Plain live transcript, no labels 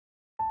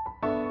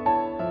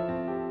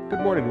Good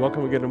morning.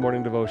 Welcome again to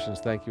Morning Devotions.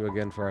 Thank you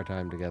again for our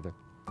time together.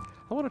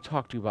 I want to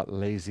talk to you about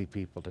lazy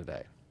people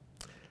today.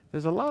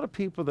 There's a lot of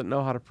people that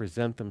know how to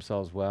present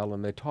themselves well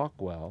and they talk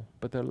well,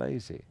 but they're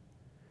lazy.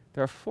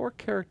 There are four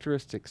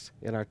characteristics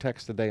in our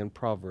text today in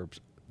Proverbs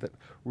that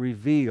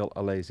reveal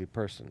a lazy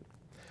person.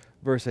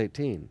 Verse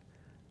 18,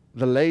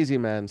 the lazy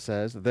man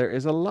says, there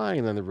is a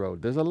lion in the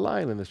road. There's a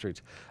lion in the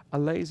streets. A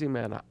lazy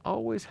man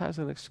always has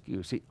an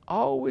excuse. He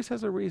always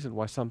has a reason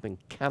why something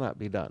cannot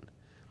be done.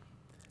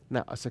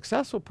 Now, a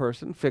successful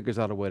person figures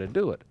out a way to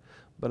do it,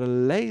 but a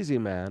lazy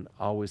man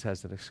always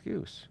has an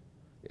excuse.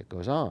 It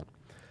goes on.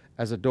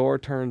 As a door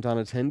turns on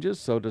its hinges,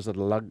 so does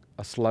a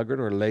sluggard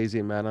or a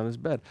lazy man on his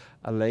bed.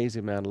 A lazy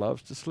man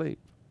loves to sleep.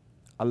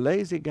 A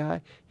lazy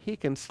guy, he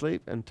can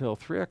sleep until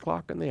 3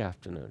 o'clock in the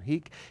afternoon.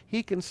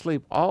 He can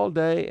sleep all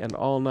day and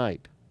all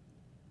night.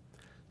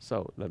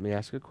 So let me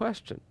ask you a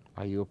question.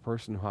 Are you a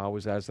person who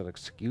always has an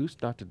excuse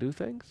not to do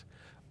things?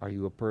 Are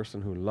you a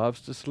person who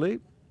loves to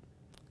sleep?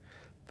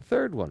 The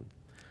third one,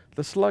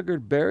 the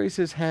sluggard buries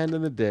his hand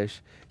in the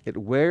dish. It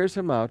wears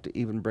him out to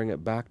even bring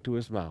it back to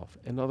his mouth.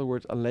 In other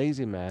words, a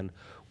lazy man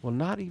will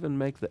not even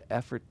make the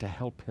effort to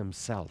help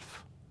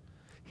himself.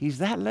 He's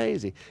that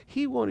lazy.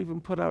 He won't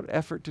even put out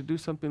effort to do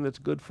something that's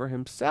good for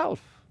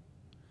himself.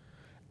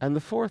 And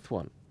the fourth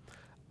one,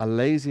 a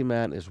lazy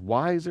man is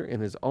wiser in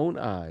his own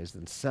eyes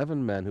than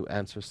 7 men who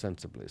answer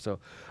sensibly. So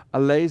a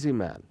lazy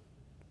man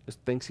just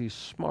thinks he's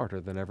smarter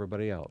than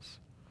everybody else.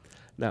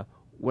 Now,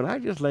 when I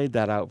just laid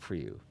that out for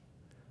you,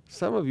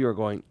 some of you are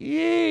going,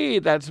 "Yee,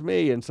 that's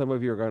me," and some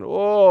of you are going,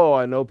 "Oh,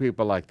 I know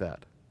people like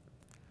that."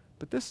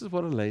 But this is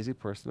what a lazy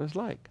person is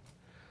like.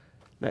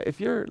 Now, if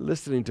you're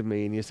listening to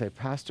me and you say,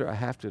 "Pastor, I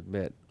have to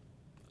admit,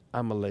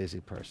 I'm a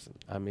lazy person.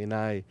 I mean,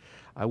 I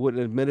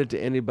wouldn't admit it to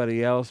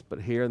anybody else,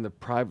 but here in the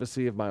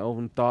privacy of my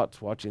own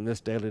thoughts, watching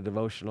this daily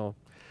devotional,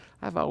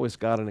 I've always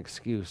got an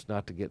excuse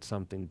not to get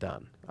something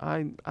done.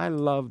 I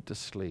love to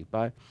sleep.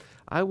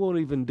 I won't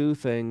even do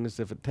things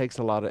if it takes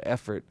a lot of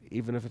effort,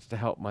 even if it's to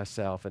help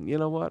myself. And you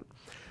know what?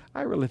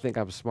 I really think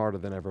I'm smarter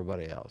than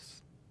everybody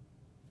else."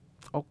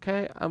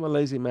 Okay, I'm a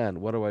lazy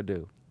man. What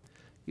do?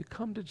 You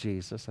come to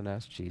Jesus and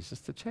ask Jesus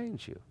to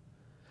change you.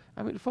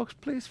 I mean, folks,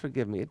 please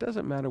forgive me. It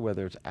doesn't matter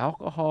whether it's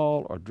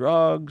alcohol or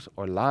drugs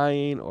or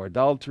lying or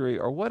adultery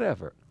or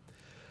whatever.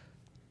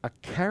 A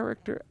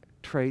character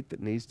trait that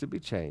needs to be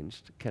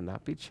changed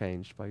cannot be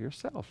changed by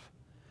yourself.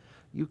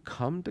 You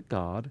come to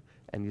God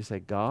and you say,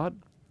 "God,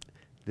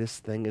 this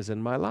thing is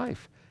in my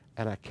life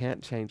and I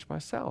can't change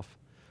myself."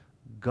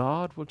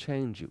 God will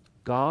change you.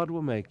 God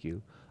will make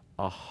you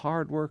a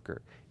hard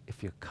worker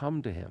if you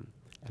come to him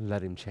and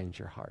let him change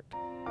your heart.